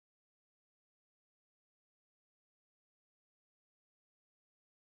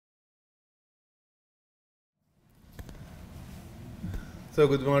So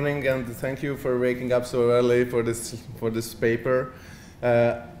good morning, and thank you for waking up so early for this paper.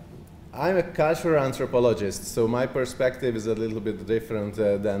 I'm a cultural anthropologist, so my perspective is a little bit different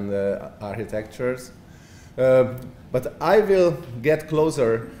than the architecture's. But I will get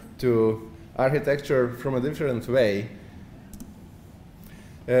closer to architecture from a different way.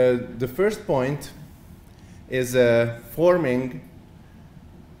 The first point is forming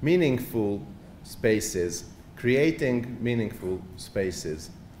meaningful spaces, creating meaningful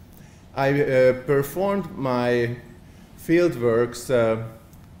spaces. I performed my fieldworks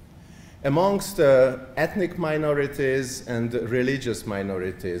amongst ethnic minorities and religious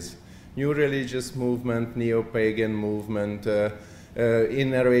minorities. New religious movement, neo-pagan movement,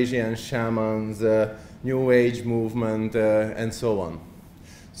 Eurasian shamans, New Age movement, and so on.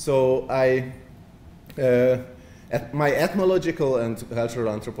 So my ethnological and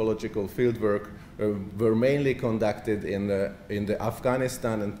cultural anthropological fieldwork were mainly conducted in the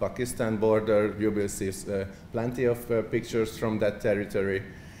Afghanistan and Pakistan border. You will see plenty of pictures from that territory,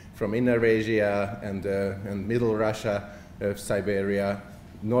 from Eurasia and Middle Russia, Siberia,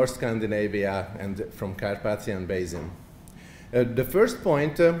 North Scandinavia, and from Carpathian Basin. The first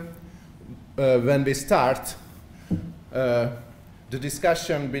point, when we start the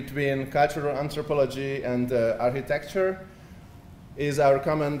discussion between cultural anthropology and architecture, is our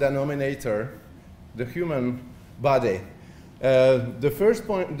common denominator, the human body. The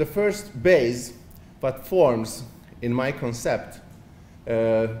first base that forms in my concept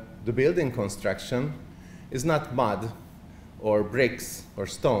the building construction is not mud or bricks or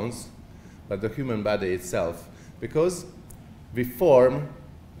stones, but the human body itself, because we form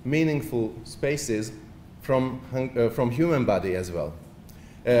meaningful spaces from human body as well.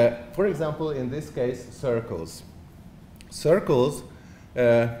 For example, in this case, circles. Circles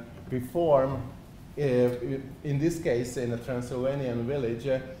we form, in this case, in a Transylvanian village.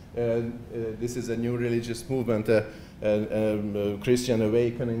 This is a new religious movement, Christian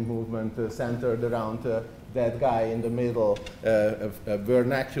awakening movement centered around that guy in the middle, a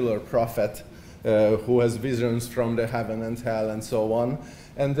vernacular prophet who has visions from the heaven and hell and so on.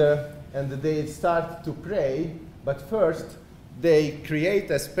 And they start to pray, but first they create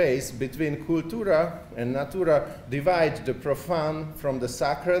a space between cultura and natura, divide the profane from the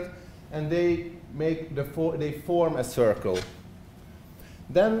sacred, and they form a circle.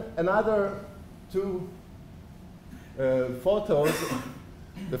 Then another two photos.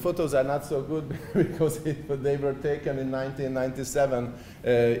 The photos are not so good because they were taken in 1997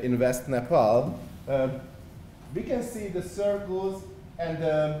 in West Nepal. We can see the circles and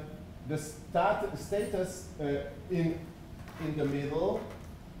the status in the middle,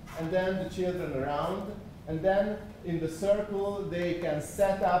 and then the children around, and then in the circle they can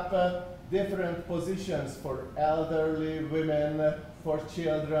set up different positions for elderly women, for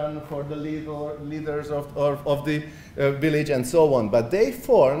children, for the leaders of the village, and so on. But they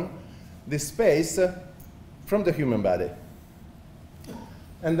form this space from the human body.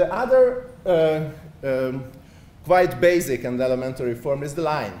 And the other quite basic and elementary form is the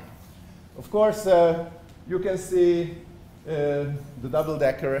line. Of course, you can see the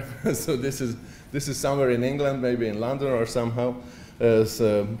double-decker. So this is somewhere in England, maybe in London or somehow.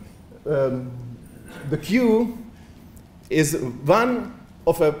 The queue is one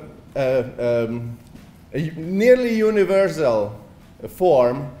of a nearly universal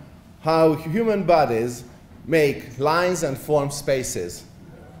form how human bodies make lines and form spaces.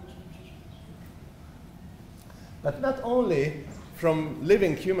 But not only from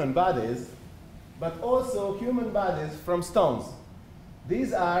living human bodies, but also human bodies from stones.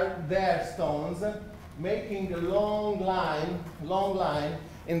 These are their stones making a long line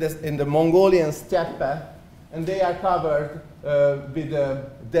in the Mongolian steppe, and they are covered with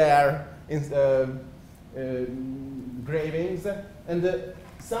their engravings, and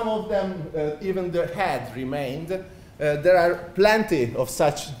some of them, even the head remained. There are plenty of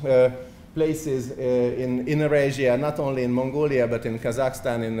such places in Eurasia, not only in Mongolia, but in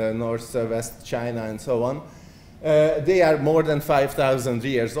Kazakhstan, in northwest China, and so on. They are more than 5,000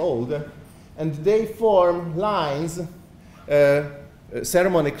 years old, and they form lines,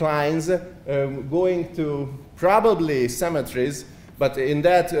 ceremonic lines, going to probably cemeteries, but in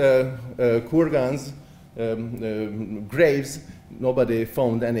that kurgans, graves, nobody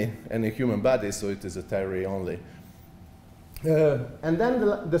found any human body, so it is a theory only. And then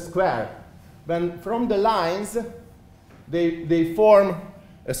the square. When from the lines, they form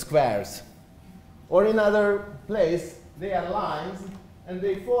squares. Or in other place, they are lines, and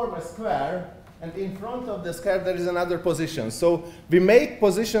they form a square, and in front of the square there is another position. So we make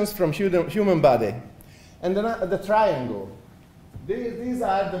positions from human body. And then the triangle. these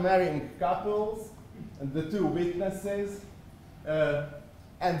are the marrying couples, and the two witnesses,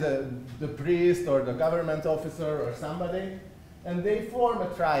 and the priest or the government officer or somebody, and they form a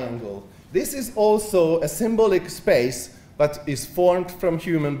triangle. This is also a symbolic space, but is formed from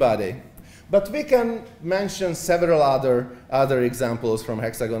human body. But we can mention several other examples from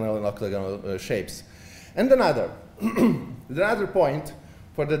hexagonal and octagonal shapes. And another point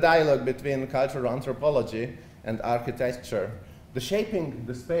for the dialogue between cultural anthropology and architecture, the shaping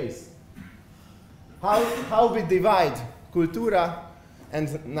the space. How we divide cultura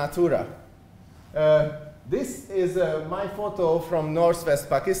and natura. This is my photo from northwest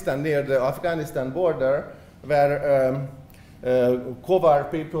Pakistan near the Afghanistan border, where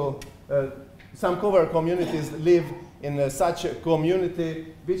Kovar people, some Kovar communities live in such a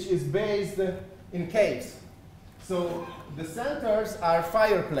community which is based in caves. So the centers are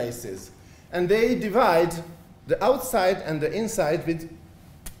fireplaces, and they divide the outside and the inside with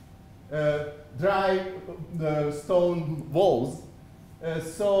dry stone walls.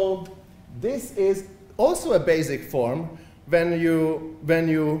 So this is also a basic form when you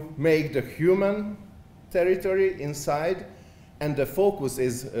make the human territory inside, and the focus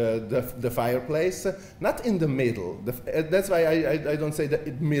is the fireplace, not in the middle. That's why I don't say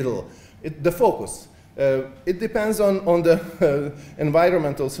the middle. The focus. It depends on the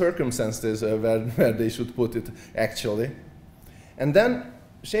environmental circumstances where they should put it, actually. And then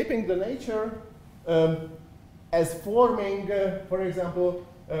shaping the nature as forming, for example,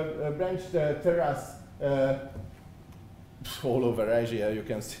 a branched terrace all over Asia. You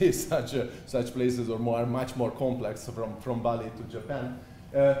can see such places, or much more complex from Bali to Japan.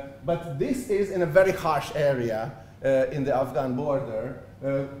 But this is in a very harsh area in the Afghan border,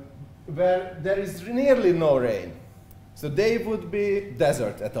 where there is nearly no rain. So they would be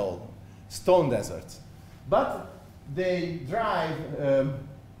desert at all, stone deserts. But they drive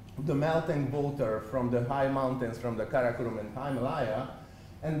the melting water from the high mountains, from the Karakoram and Himalaya,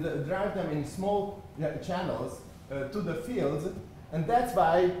 and drive them in small channels to the fields, and that's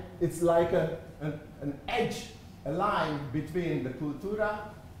why it's like an edge, a line between the cultura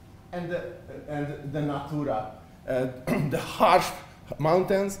and the natura, the harsh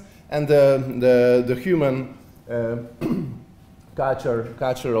mountains and the human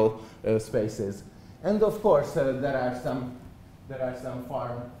cultural spaces. And of course, there are some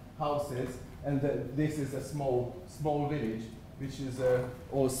farm houses, and this is a small village, which is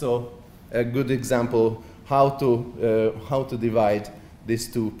also a good example how to divide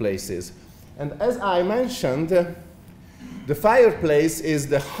these two places. And as I mentioned, the fireplace is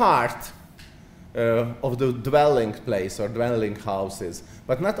the heart of the dwelling place or dwelling houses.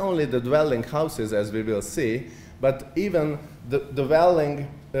 But not only the dwelling houses, as we will see, but even the dwelling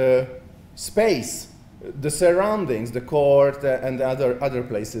space, the surroundings, the court, and the other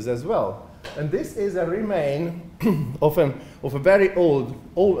places as well. And this is a remain of a very old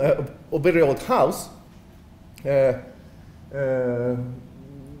house,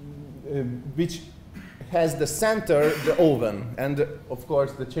 which has the center, the oven, and of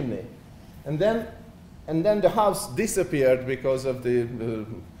course the chimney. And then the house disappeared because of the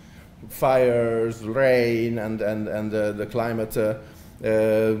fires, rain, and the climate.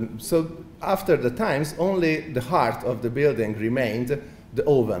 So after the times, only the heart of the building remained, the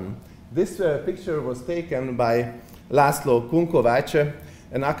oven. This picture was taken by László Koppány,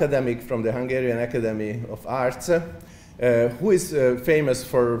 an academic from the Hungarian Academy of Arts, who is famous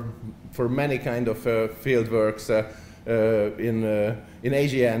for many kind of field works in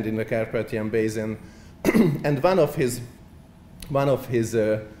Asia and in the Carpathian Basin. And one of his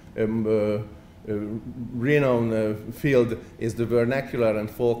renowned field is the vernacular and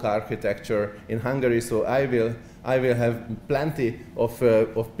folk architecture in Hungary. So I will have plenty of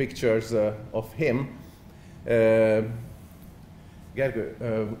pictures of him. Gergő,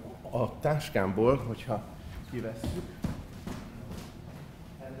 a táskámból, hogyha kivesszük.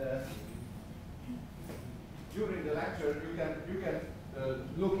 And during the lecture, you can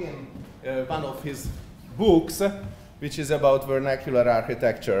look in one of his books, which is about vernacular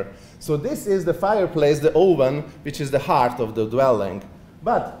architecture. So this is the fireplace, the oven, which is the heart of the dwelling.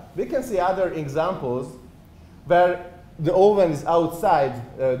 But we can see other examples where the oven is outside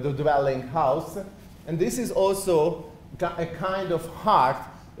the dwelling house, and this is also a kind of heart.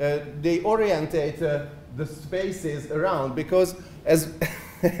 They orientate the spaces around, because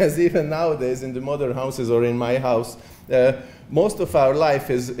as even nowadays in the modern houses or in my house, most of our life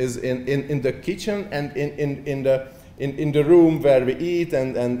is in the kitchen and in in the room where we eat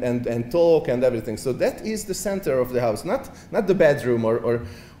and talk and everything. So that is the center of the house, not the bedroom or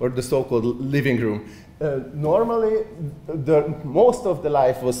the so-called living room. Normally, most of the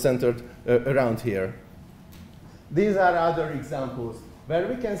life was centered around here. These are other examples where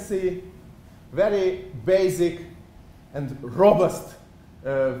we can see very basic and robust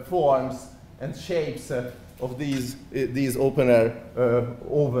forms and shapes of these open-air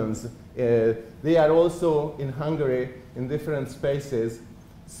ovens. They are also in Hungary in different spaces.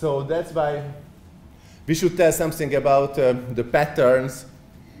 So that's why we should tell something about the patterns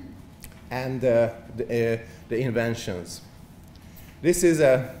and the inventions. This is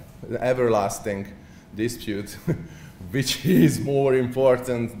an everlasting dispute, which is more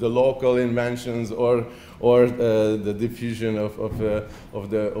important, the local inventions or the diffusion of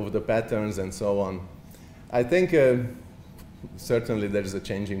the patterns and so on. I think certainly there is a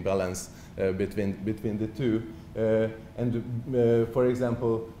changing balance between the two. For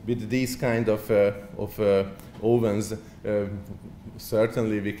example, with these kind of ovens,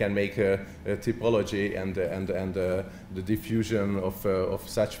 certainly we can make a typology and the diffusion of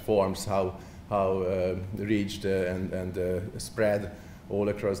such forms, how reached and spread all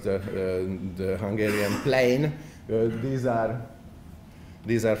across the Hungarian plain. These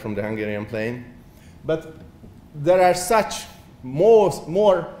are from the Hungarian plain. But there are such much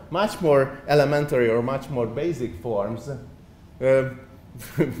more elementary or much more basic forms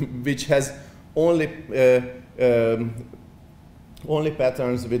which has only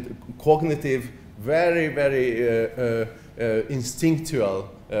patterns with cognitive, very instinctual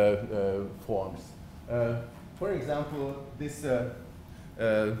forms. For example, this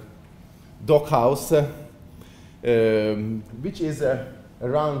doghouse, which is a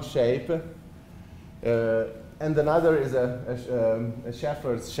round shape, and another is a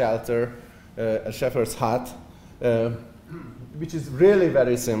shepherd's shelter, a shepherd's hut, which is really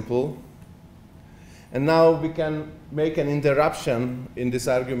very simple. And now we can make an interruption in this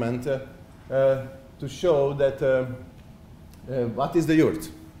argument to show that what is the yurt?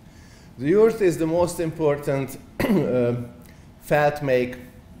 The yurt is the most important felt-make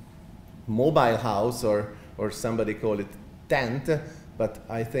mobile house, or somebody call it tent, but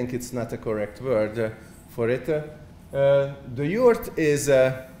I think it's not a correct word for it. The yurt is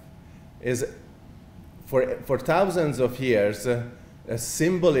for thousands of years a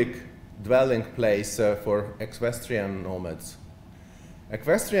symbolic dwelling place for equestrian nomads.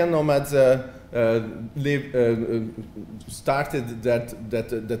 Equestrian nomads started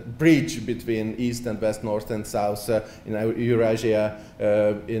that bridge between east and west, north and south in Eurasia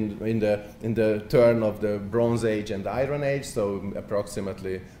in the turn of the Bronze Age and Iron Age, so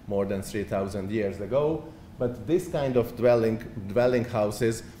approximately more than 3,000 years ago. But this kind of dwelling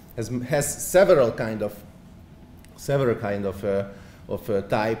houses has several kind of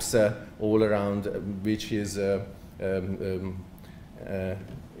types all around, which is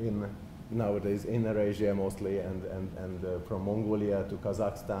nowadays in Eurasia mostly, and from Mongolia to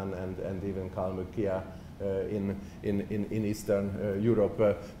Kazakhstan and even Kalmykia in Eastern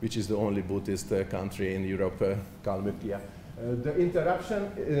Europe, which is the only Buddhist country in Europe, Kalmykia. The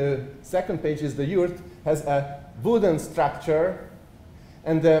interruption, second page, is the yurt, has a wooden structure,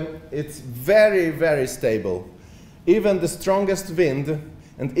 and it's very stable. Even the strongest wind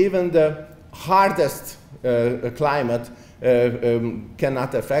and even the hardest climate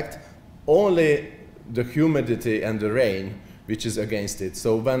cannot affect, only the humidity and the rain, which is against it.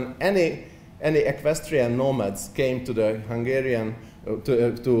 So when any equestrian nomads came to the Hungarian,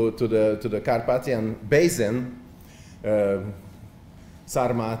 to the Carpathian basin,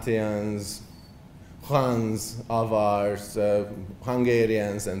 Sarmatians, Huns, Avars,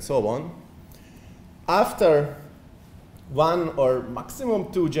 Hungarians, and so on, after one or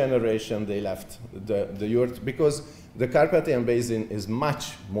maximum 2 generations, they left the yurt, because the Carpathian Basin is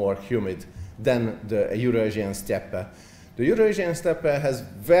much more humid than the Eurasian steppe. The Eurasian steppe has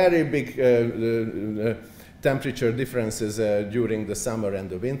very big temperature differences during the summer and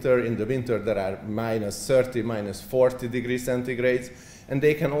the winter. In the winter, there are -30, -40 degrees centigrade, and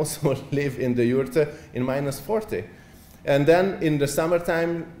they can also live in the yurt in -40. And then in the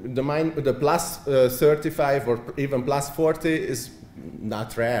summertime, the +35 or even +40 is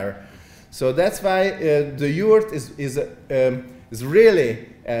not rare. So that's why the yurt is really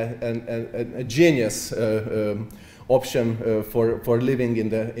a genius option for living in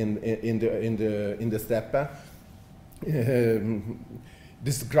the steppe.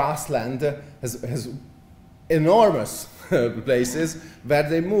 This grassland has enormous places where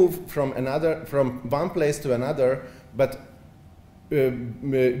they move from one place to another, but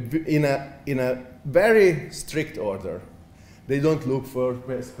in a very strict order. They don't look for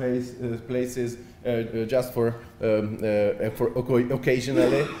places just for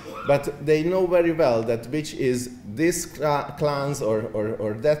occasionally, but they know very well that which is this clans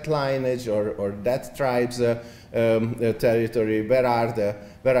or that lineage or that tribe's territory. Where are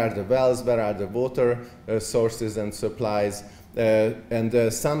the wells? Where are the water sources and supplies?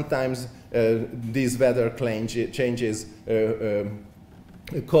 And sometimes these weather changes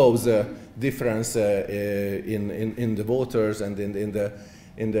cause difference in the waters and in the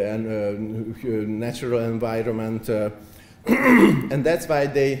natural environment, and that's why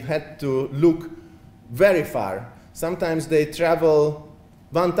they had to look very far. Sometimes they travel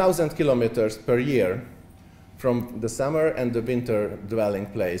 1,000 kilometers per year from the summer and the winter dwelling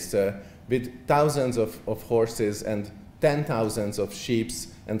place, with thousands of horses and 10,000s of sheep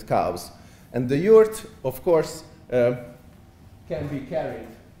and cows. And the yurt, of course, can be carried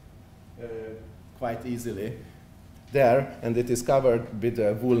quite easily there, and it is covered with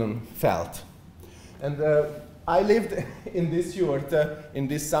a woolen felt. And I lived in this yurt in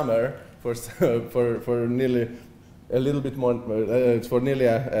this summer for nearly a little bit more, for nearly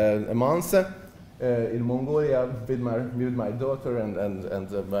a month in Mongolia with my daughter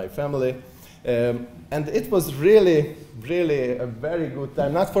and my family. And it was really a very good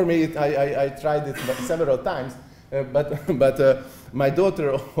time. Not for me, I tried it several times, but my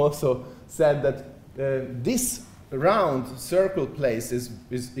daughter also said that this round circle place is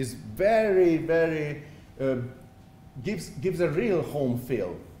very gives a real home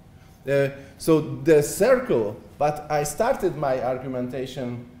feel. So the circle, but I started my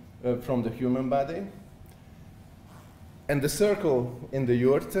argumentation from the human body and the circle in the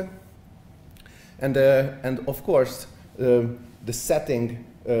yurt, and of course the setting,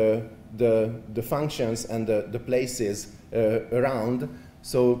 the functions and the places around.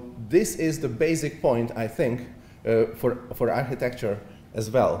 So this is the basic point, I think, for architecture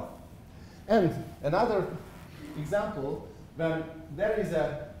as well. And another example, when there is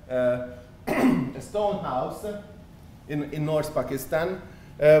a stone house in North Pakistan,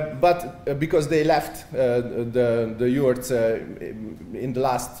 but because they left the yurts in the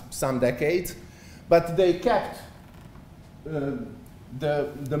last some decades, but they kept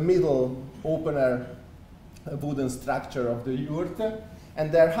the middle open-air wooden structure of the yurt,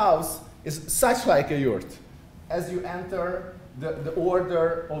 and their house is such like a yurt. As you enter, the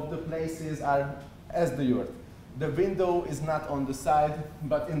order of the places are as the yurt. The window is not on the side,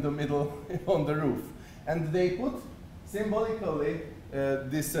 but in the middle on the roof. And they put symbolically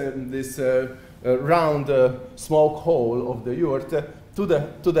this round smoke hole of the yurt to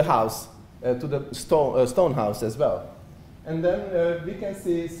the house, to the stone house as well. And then we can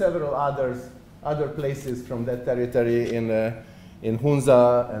see several other places from that territory in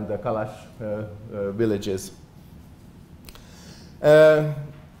Hunza and the Kalash villages. And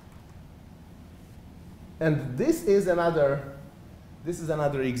this is another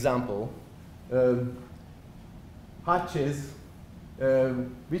example. Hutches,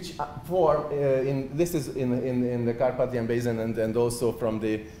 which form this is in the Carpathian Basin and also from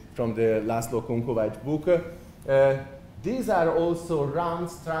the László Koppány book. These are also round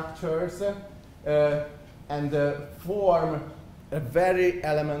structures and form a very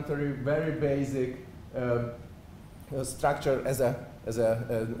elementary, very basic structure as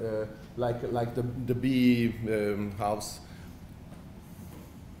a like the bee house.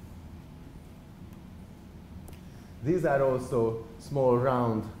 These are also small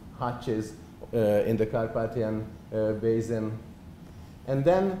round hutches in the Carpathian Basin. And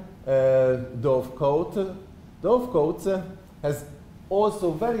then dovecote. Dovecote has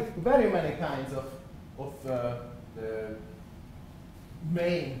also very many kinds of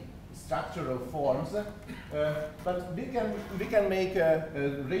main structural forms, but we can make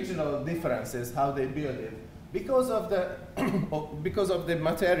regional differences how they build it because of the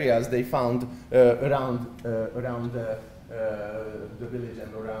materials they found around the village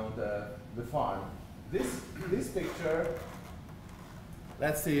and around the farm. This picture,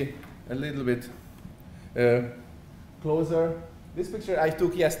 let's see a little bit closer. This picture I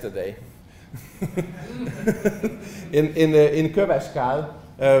took yesterday in Köveskál.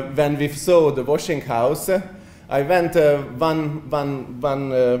 When we saw the washing house, I went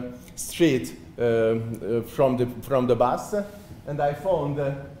one street from the bus, and I found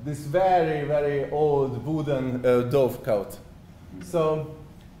this very old wooden dovecote. So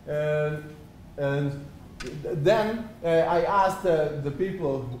then I asked the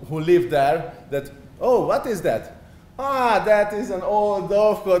people who lived there that, oh, what is that? Ah, that is an old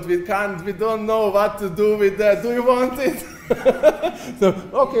dovecote. We don't know what to do with that. Do you want it? So,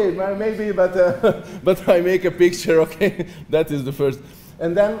 okay, maybe, but I make a picture, okay? That is the first.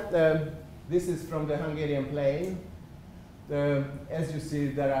 And then this is from the Hungarian plain. As you see,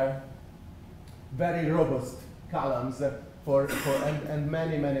 there are very robust columns and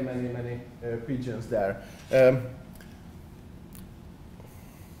many pigeons there.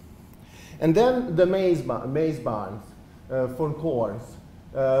 And then the maize barns for corns.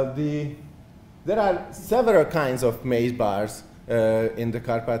 There are several kinds of maize bars in the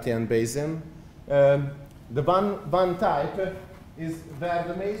Carpathian Basin. The one type is where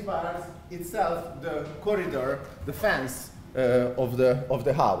the maize bars itself, the corridor, the fence of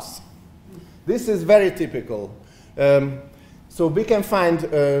the house. This is very typical. So we can find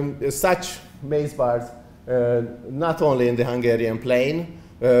such maize bars not only in the Hungarian plain,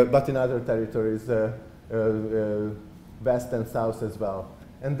 but in other territories, west and south as well.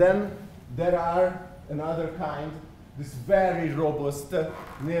 And then there are another kind, this very robust,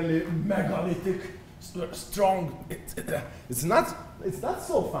 nearly megalithic, strong. It's not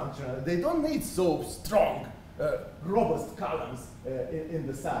so functional. They don't need so strong, robust columns in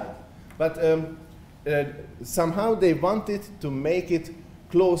the side. But somehow they wanted to make it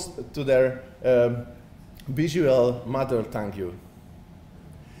close to their visual mother tongue.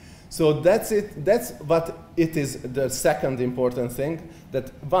 So that's it. That's what it is. The second important thing,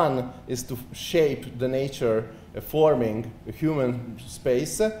 that one is to shape the nature, forming a human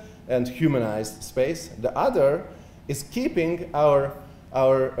space and humanized space. The other is keeping our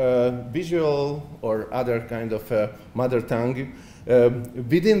visual or other kind of mother tongue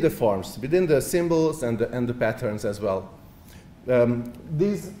within the forms, within the symbols and the patterns as well.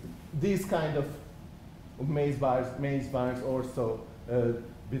 These kind of maize bars also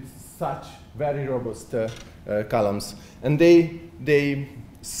with such very robust columns, and they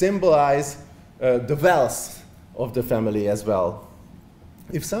symbolize the wealth of the family as well.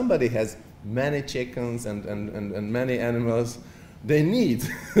 If somebody has many chickens and many animals, they need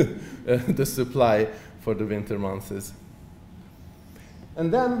the supply for the winter months.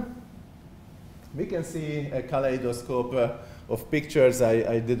 And then we can see a kaleidoscope of pictures.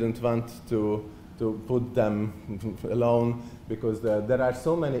 I didn't want to put them alone because there are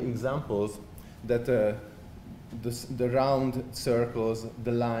so many examples that the round circles,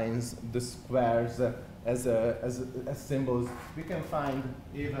 the lines, the squares as symbols we can find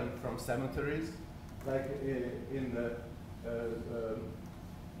even from cemeteries, like in the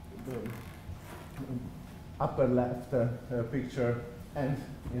upper left picture and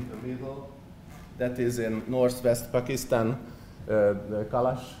in the middle. That is in northwest Pakistan, the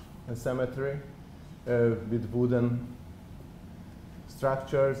Kalash cemetery with wooden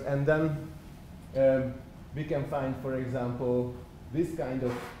structures. And then we can find, for example, this kind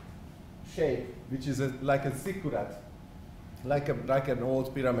of shape, which is like a zikkurat, like an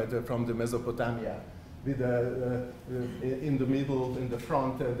old pyramid from the Mesopotamia. With in the middle, in the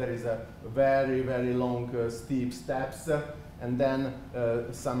front, there is a very long steep steps, and then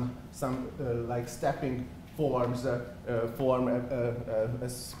some like stepping forms form a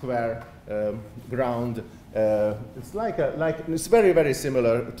square ground. It's it's very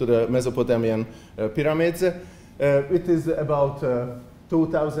similar to the Mesopotamian pyramids. It is about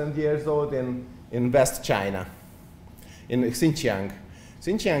 2,000 years old in West China, in Xinjiang.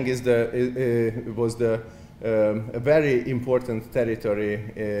 Xinjiang was a very important territory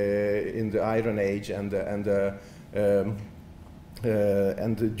in the Iron Age and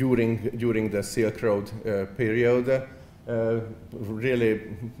during the Silk Road period. Really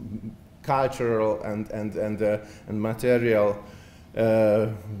cultural and material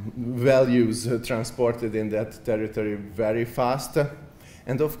values transported in that territory very fast,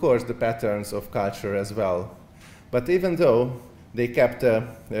 and of course the patterns of culture as well. But even though they kept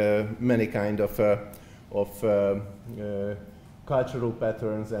many kind of cultural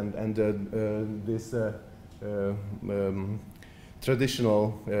patterns and this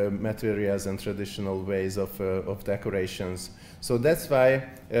traditional materials and traditional ways of decorations. So that's why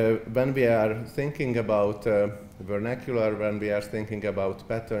when we are thinking about vernacular, when we are thinking about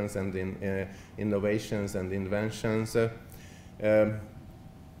patterns and innovations and inventions, there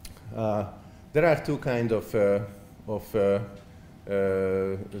are two kinds of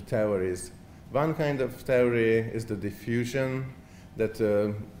theories. One kind of theory is the diffusion, that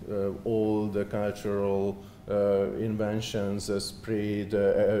all the cultural inventions spread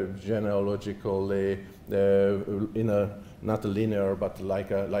genealogically in a not a linear but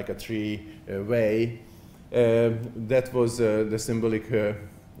like a tree way. That was the symbolic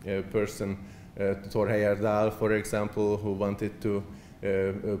person Thor Heyerdahl, for example, who wanted to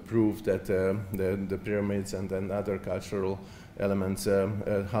prove that the pyramids and then other cultural elements,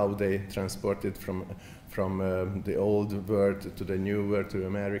 how they transported from the old world to the new world, to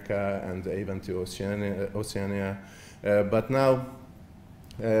America and even to Oceania. But now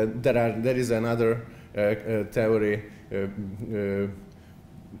there is another theory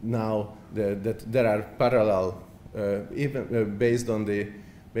now that there are parallel, even based on the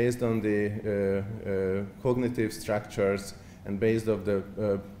cognitive structures and based on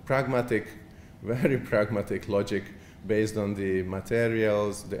the pragmatic, very pragmatic logic based on the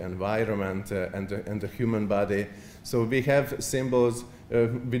materials, the environment, and the human body. So we have symbols.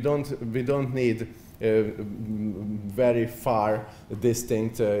 We don't need very far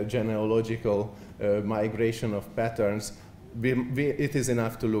distinct genealogical migration of patterns. It is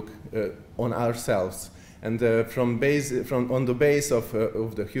enough to look on ourselves, and on the base of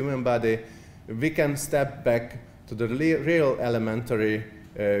the human body, we can step back to the real elementary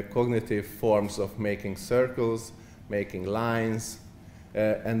cognitive forms of making circles, making lines,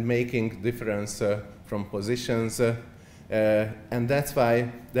 and making difference from positions. And that's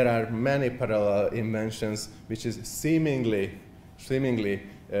why there are many parallel inventions which is seemingly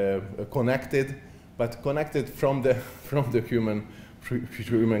connected, but connected from the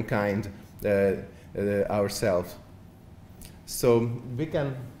humankind ourselves. So we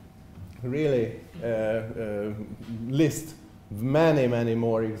can really list many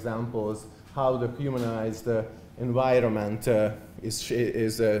more examples how the humanized environment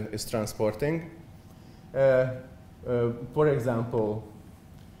is transporting. For example,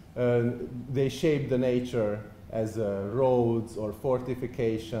 they shape the nature as roads or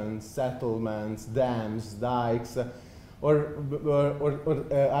fortifications, settlements, dams, dikes, or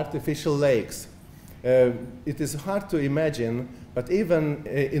artificial lakes. It is hard to imagine, but even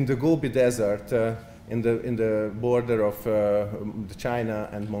in the Gobi Desert, in the border of China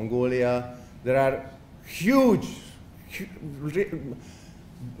and Mongolia, there are huge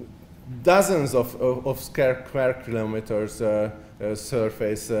dozens of square kilometers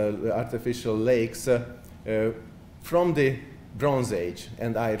surface artificial lakes from the Bronze Age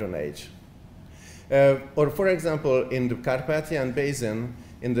and Iron Age. Or for example, in the Carpathian Basin,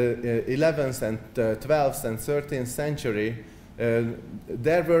 in the 11th and 12th and 13th century,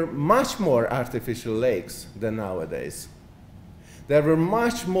 there were much more artificial lakes than nowadays. There were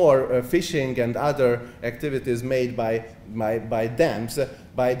much more fishing and other activities made by dams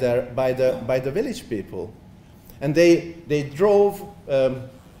by the village people, and they drove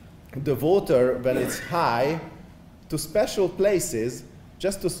the water when it's high to special places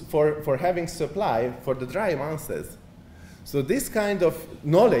just for having supply for the dry months. So this kind of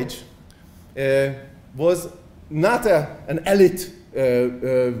knowledge was not an elite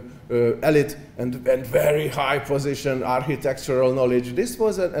and very high position architectural knowledge. This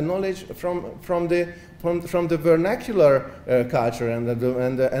was a knowledge from the vernacular culture and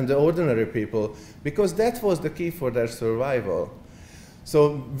the ordinary people, because that was the key for their survival.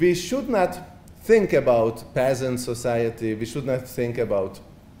 So we should not think about peasant society. We should not think about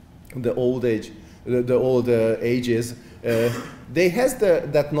the old age, the old ages. They has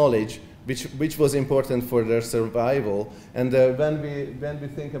that knowledge which was important for their survival. And when we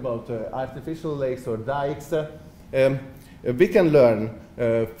think about artificial lakes or dikes, we can learn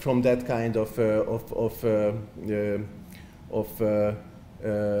from that kind of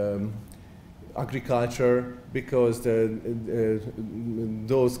agriculture, because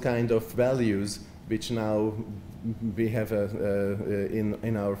those kind of values which now we have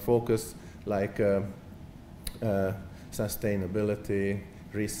in our focus, like sustainability,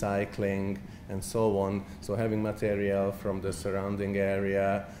 recycling, and so on. So having material from the surrounding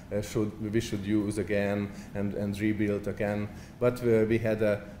area we should use again and rebuild again. But we had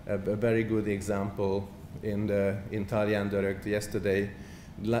a very good example in Taliandörög yesterday.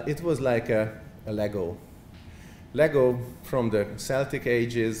 It was like a Lego. Lego from the Celtic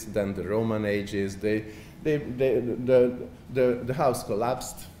ages, then the Roman ages. The house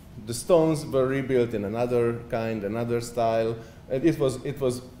collapsed. The stones were rebuilt in another kind, another style. It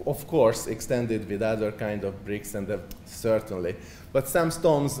was of course extended with other kind of bricks, and certainly, but some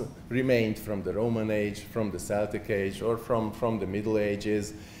stones remained from the Roman age, from the Celtic age, or from the Middle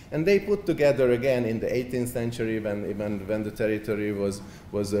Ages, and they put together again in the 18th century when the territory was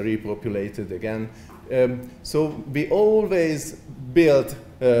repopulated again. So we always built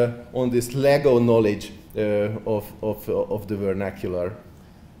on this Lego knowledge of the vernacular.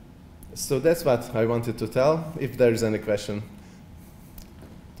 So that's what I wanted to tell. If there is any question,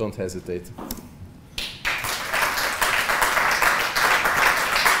 don't hesitate.